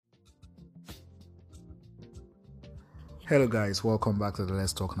Hello guys, welcome back to the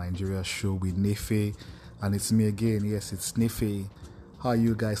Let's Talk Nigeria show with Nefe, and it's me again. Yes, it's Nefe. How are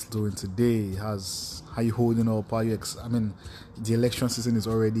you guys doing today? How you holding up? The election season is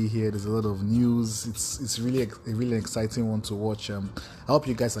already here. There's a lot of news. It's really a really exciting one to watch. I hope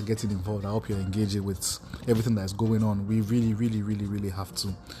you guys are getting involved. I hope you're engaging with everything that's going on. We really have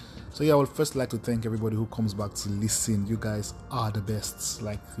to. So I would first like to thank everybody who comes back to listen. You guys are the best.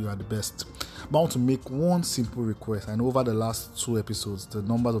 You are the best. But I want to make one simple request. I know over the last 2 episodes, the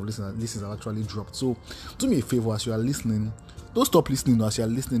numbers of listeners have actually dropped. So do me a favor as you are listening. Don't stop listening as you are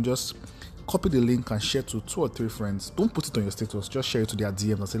listening. Just copy the link and share to 2 or 3 friends. Don't put it on your status. Just share it to their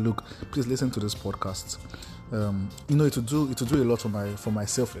DMs and say, look, please listen to this podcast. It will do a lot for my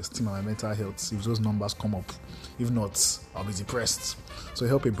self-esteem and my mental health if those numbers come up. If not, I'll be depressed. So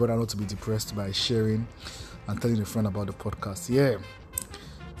help a brother not to be depressed by sharing and telling a friend about the podcast. Yeah.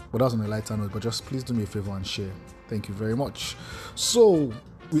 But that's on a lighter note. But just please do me a favor and share. Thank you very much. So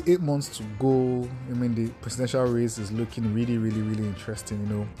with 8 months to go, the presidential race is looking really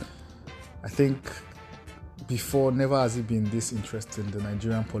interesting. I think before, never has it been this interesting. The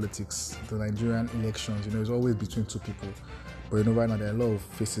Nigerian politics, the Nigerian elections, it's always between 2 people. But right now there are a lot of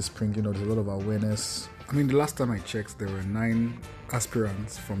faces springing up. There's a lot of awareness. The last time I checked, there were 9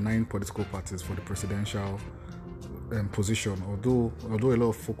 aspirants from 9 political parties for the presidential position. Although a lot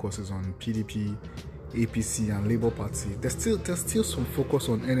of focus is on PDP, APC, and Labour Party, there's still some focus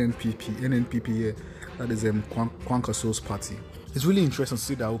on NNPP. That is Kwankwaso's party. It's really interesting to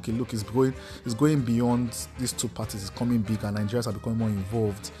see that it's going beyond these 2 parties. It's coming big, and Nigerians are becoming more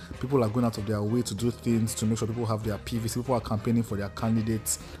involved. People are going out of their way to do things to make sure people have their PVC. People are campaigning for their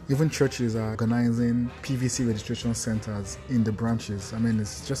candidates. Even churches are organizing PVC registration centers in the branches.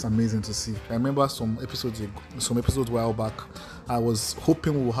 It's just amazing to see. I remember some episodes a while back, I was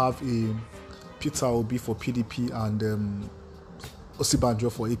hoping we will have a Peter Obi for PDP and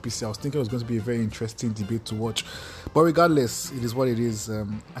Osibanjo for APC. I was thinking it was going to be a very interesting debate to watch. But regardless, it is what it is.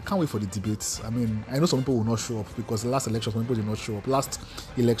 I can't wait for the debates. I know some people will not show up because the last election, some people did not show up. Last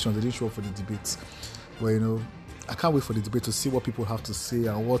election, they didn't show up for the debates. But, I can't wait for the debate to see what people have to say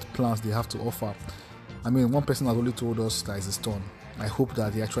and what plans they have to offer. One person has only told us that it's a stone. I hope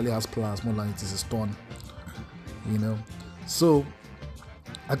that he actually has plans more than it is a stone. So,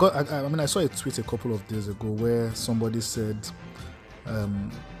 I saw a tweet a couple of days ago where somebody said,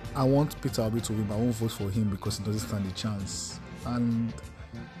 I want Peter Obi to win, but I won't vote for him because he doesn't stand a chance. And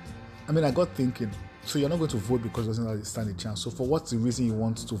I got thinking, so you're not going to vote because he doesn't stand a chance. So for what's the reason you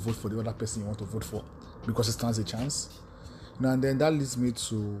want to vote for the other person you want to vote for? Because he stands a chance? And then that leads me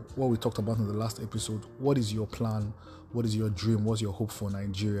to what we talked about in the last episode. What is your plan? What is your dream? What's your hope for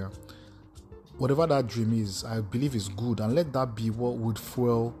Nigeria? Whatever that dream is, I believe is good, and let that be what would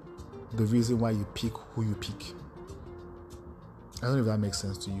fuel the reason why you pick who you pick. I don't know if that makes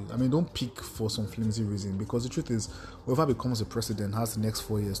sense to you. Don't pick for some flimsy reason, because the truth is, whoever becomes a president has the next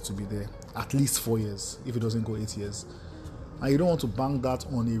 4 years to be there. At least 4 years, if it doesn't go 8 years. And you don't want to bank that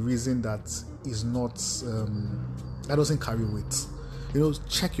on a reason that is not, that doesn't carry weight.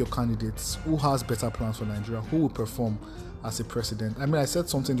 Check your candidates. Who has better plans for Nigeria? Who will perform as a president? I said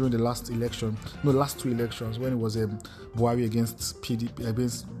something during the last 2 elections, when it was Buhari against PDP,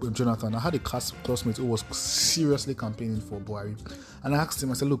 against Jonathan. I had a classmate who was seriously campaigning for Buhari. And I asked him,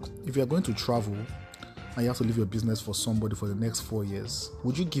 I said, look, if you're going to travel and you have to leave your business for somebody for the next 4 years,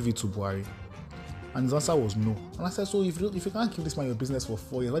 would you give it to Buhari? And his answer was no. And I said, so if you can't give this man your business for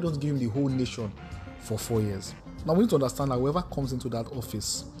 4 years, why don't you give him the whole nation for 4 years? Now we need to understand that whoever comes into that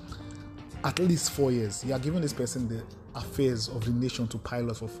office, at least 4 years, you are giving this person the affairs of the nation to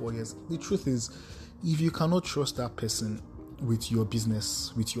pilot for 4 years. The truth is, if you cannot trust that person with your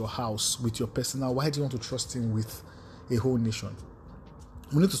business, with your house, with your personal, why do you want to trust him with a whole nation?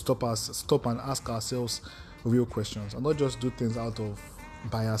 We need to stop and ask ourselves real questions and not just do things out of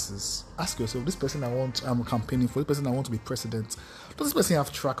biases. Ask yourself, this person I'm campaigning for, this person I want to be president, does this person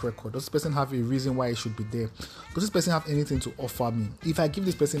have track record? Does this person have a reason why he should be there? Does this person have anything to offer me? If I give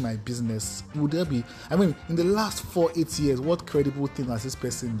this person my business, would there be, in the last 4-8 years, what credible thing has this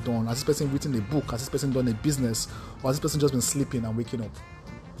person done? Has this person written a book? Has this person done a business? Or has this person just been sleeping and waking up?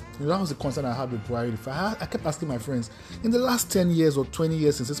 That was the concern I had with Buhari. I kept asking my friends, in the last 10 years or 20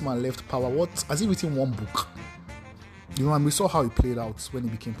 years since this man left power, has he written one book? And we saw how it played out when he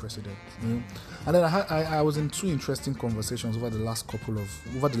became president. And then I was in 2 interesting conversations over the last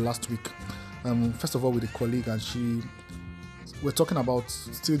week. First of all, with a colleague, and we're talking about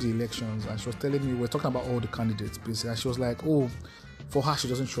still the elections, and she was telling me we're talking about all the candidates basically, and she was like, for her, she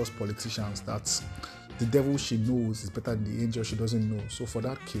doesn't trust politicians. That the devil she knows is better than the angel she doesn't know. So for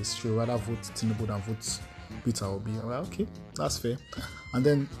that case, she would rather vote Tinubu than vote Peter Obi. I'm like, okay, that's fair. And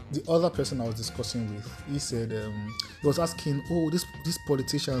then the other person I was discussing with, he said, he was asking, oh, these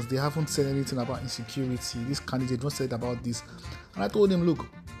politicians, they haven't said anything about insecurity. This candidate not said about this. And I told him, look,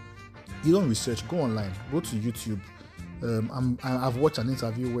 you don't research, go online, go to YouTube. I've watched an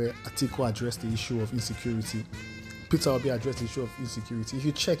interview where Atiku addressed the issue of insecurity. Peter Obi addressed the issue of insecurity. If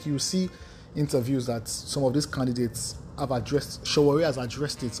you check, you see interviews that some of these candidates have addressed. Sowore has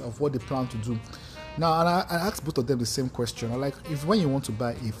addressed it of what they plan to do. Now, and I asked both of them the same question. Like, if when you want to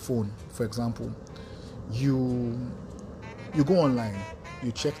buy a phone, for example, you go online,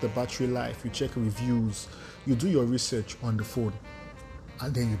 you check the battery life, you check reviews, you do your research on the phone,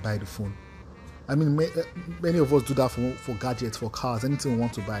 and then you buy the phone. I mean, many of us do that for gadgets, for cars, anything we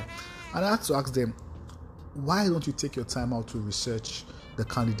want to buy. And I had to ask them, why don't you take your time out to research the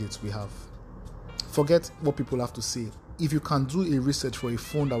candidates we have? Forget what people have to say. If you can do a research for a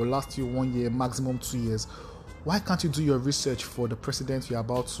phone that will last you 1 year, maximum 2 years, why can't you do your research for the president you're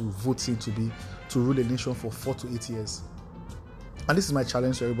about to vote in to rule a nation for 4 to 8 years? And this is my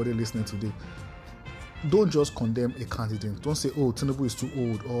challenge to everybody listening today. Don't just condemn a candidate. Don't say, oh, Tinubu is too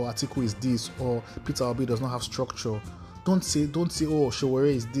old, or Atiku is this, or Peter Obi does not have structure. Don't say, oh, Sowore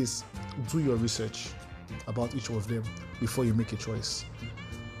is this. Do your research about each of them before you make a choice.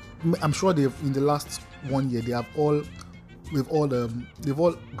 I'm sure in the last 1 year, they've all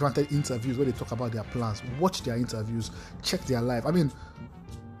granted interviews where they talk about their plans. Watch their interviews, check their life. I mean,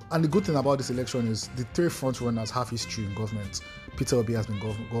 and the good thing about this election is the 3 front runners have history in government. Peter Obi has been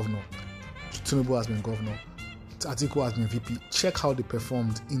governor. Tinubu has been governor. Atiku has been VP. Check how they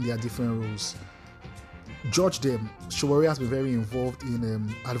performed in their different roles. Judge them. Sowore has been very involved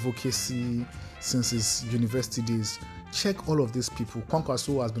in advocacy since his university days. Check all of these people.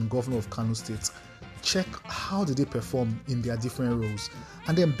 Kwankwaso has been governor of Kano State. Check how did they perform in their different roles,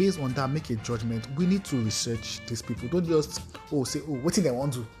 and then based on that, make a judgment. We need to research these people. Don't just say, what did they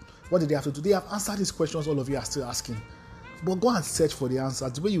want to do? What did they have to do? They have answered these questions all of you are still asking. But go and search for the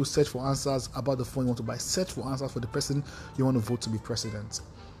answers. The way you search for answers about the phone you want to buy, search for answers for the person you want to vote to be president.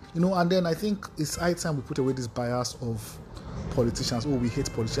 And then I think it's high time we put away this bias of politicians. We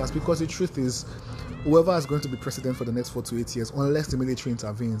hate politicians, because the truth is, whoever is going to be president for the next 4 to 8 years, unless the military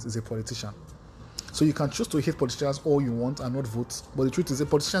intervenes, is a politician. So you can choose to hate politicians all you want and not vote, but the truth is, a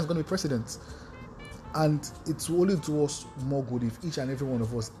politician is going to be president. And it will only do us more good if each and every one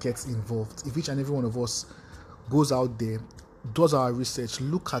of us gets involved. If each and every one of us goes out there, does our research,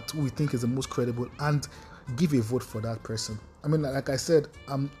 look at who we think is the most credible, and give a vote for that person. I mean, like I said,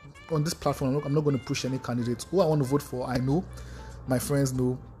 I'm on this platform. I'm not going to push any candidates. Who I want to vote for, I know. My friends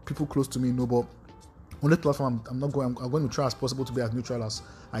know. People close to me know. But on this platform, I'm going to try as possible to be as neutral as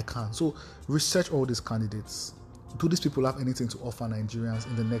I can. So research all these candidates. Do these people have anything to offer Nigerians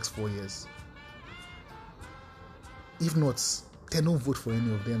in the next 4 years? If not, then don't vote for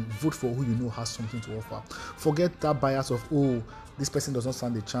any of them. Vote for who you know has something to offer. Forget that bias of, this person does not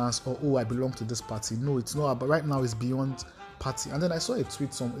stand a chance, or I belong to this party. No, it's not. But right now, it's beyond party. And then I saw a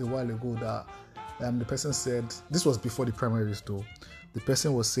tweet a while ago that the person said, this was before the primaries though, the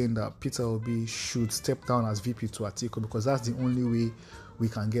person was saying that Peter Obi should step down as VP to Atiku, because that's the only way we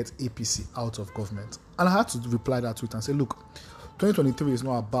can get APC out of government. And I had to reply that tweet and say, look, 2023 is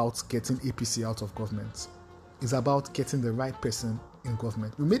not about getting APC out of government. It's about getting the right person in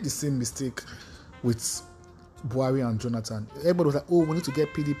government. We made the same mistake with Buhari and Jonathan. Everybody was like, we need to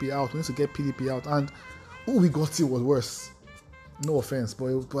get PDP out. And we got it was worse. No offense,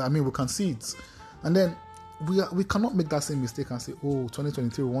 but I mean, we can see it. And then we cannot make that same mistake and say,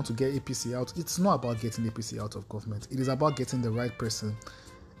 2023, we want to get APC out. It's not about getting APC out of government. It is about getting the right person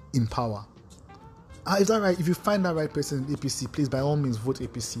in power. Is that right? If you find that right person in APC, please, by all means, vote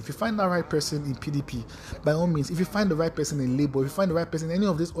APC. If you find that right person in PDP, by all means. If you find the right person in Labour, if you find the right person in any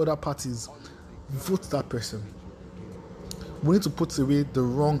of these other parties, vote that person. We need to put away the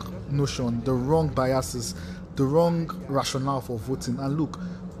wrong notion, the wrong biases, the wrong rationale for voting, and look,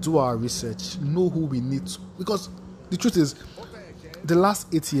 do our research, know who we need to. Because the truth is, the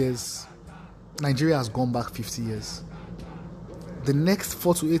last 8 years, Nigeria has gone back 50 years. The next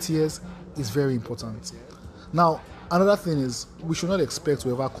 4 to 8 years is very important. Now, another thing is, we should not expect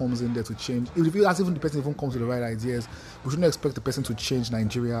whoever comes in there to change. Even the person even comes with the right ideas, we shouldn't expect the person to change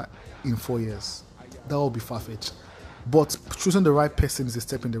Nigeria in 4 years. That will be far-fetched. But choosing the right person is a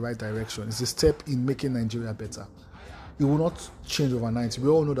step in the right direction. It's a step in making Nigeria better. It will not change overnight. We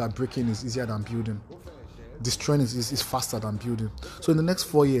all know that breaking is easier than building. Destroying is faster than building. So in the next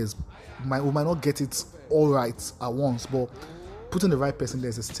 4 years, we might not get it all right at once, but putting the right person there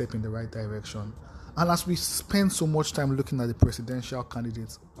is a step in the right direction. And as we spend so much time looking at the presidential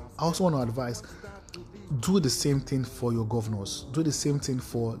candidates, I also want to advise, do the same thing for your governors, do the same thing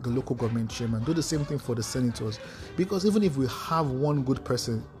for the local government chairman, do the same thing for the senators. Because even if we have one good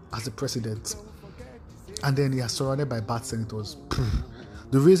person as the president and then he is surrounded by bad senators,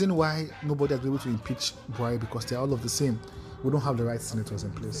 the reason why nobody has been able to impeach Buhari because they are all of the same. We don't have the right senators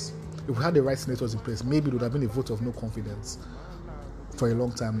in place. If we had the right senators in place, maybe it would have been a vote of no confidence for a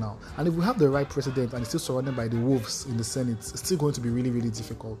long time now. And if we have the right president and he's still surrounded by the wolves in the Senate, it's still going to be really, really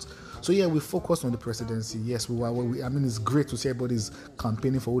difficult. So yeah, we focus on the presidency. Yes, it's great to see everybody's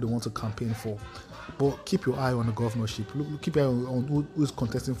campaigning for who they want to campaign for. But keep your eye on the governorship. Keep your eye on who is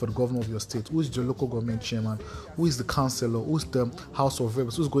contesting for the governor of your state, who is your local government chairman, who is the councillor, who is the House of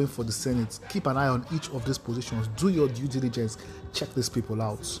Reps, who is going for the Senate. Keep an eye on each of these positions. Do your due diligence. Check these people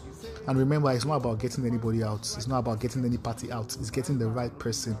out. And remember, it's not about getting anybody out. It's not about getting any party out. It's getting the right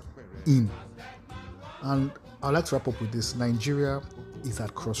person in. And I'd like to wrap up with this. Nigeria is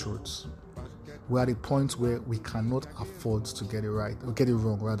at crossroads. We're at a point where we cannot afford to get it right, or get it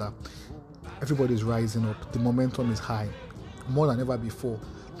wrong rather. Everybody's rising up. The momentum is high. More than ever before,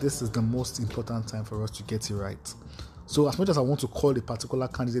 this is the most important time for us to get it right. So as much as I want to call a particular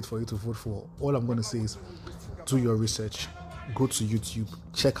candidate for you to vote for, all I'm going to say is do your research. Go to YouTube,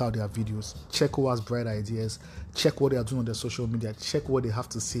 check out their videos, check who has bright ideas, check what they are doing on their social media, check what they have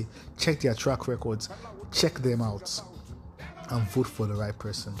to say, check their track records, check them out, and vote for the right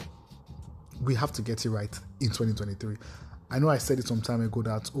person. We have to get it right in 2023. I know I said it some time ago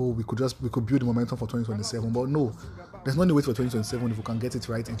that we could build the momentum for 2027, but no, there's no need to wait for 2027 if we can get it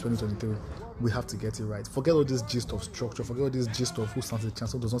right in 2023. We have to get it right. Forget all this gist of structure, forget all this gist of who stands a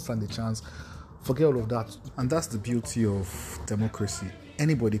chance, who does not stand a chance. Forget all of that. And that's the beauty of democracy.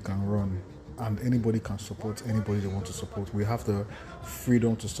 Anybody can run and anybody can support anybody they want to support. We have the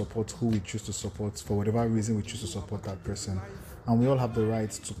freedom to support who we choose to support for whatever reason we choose to support that person. And we all have the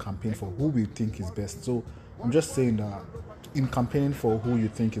right to campaign for who we think is best. So I'm just saying that in campaigning for who you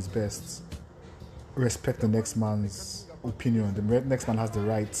think is best, respect the next man's opinion. The next man has the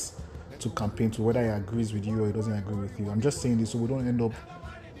right to campaign to whether he agrees with you or he doesn't agree with you. I'm just saying this so we don't end up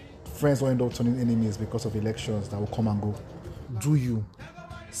friends will end up turning enemies because of elections that will come and go. Do you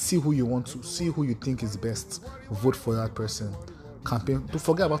see who you want to, see who you think is best, vote for that person, campaign. Don't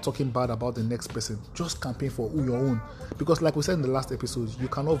forget about talking bad about the next person. Just campaign for who your own. Because like we said in the last episode, you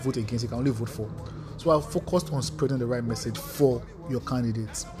cannot vote against, you can only vote for. So I've focused on spreading the right message for your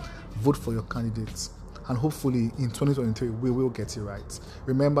candidates. Vote for your candidates. And hopefully in 2023, we will get it right.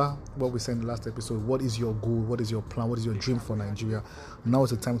 Remember what we said in the last episode. What is your goal? What is your plan? What is your dream for Nigeria? Now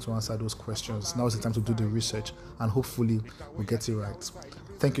is the time to answer those questions. Now is the time to do the research. And hopefully we'll get it right.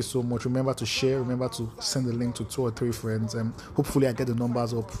 Thank you so much. Remember to share. Remember to send the link to 2 or 3 friends. And hopefully I get the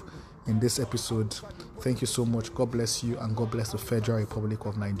numbers up in this episode. Thank you so much. God bless you. And God bless the Federal Republic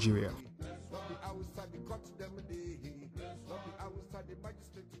of Nigeria.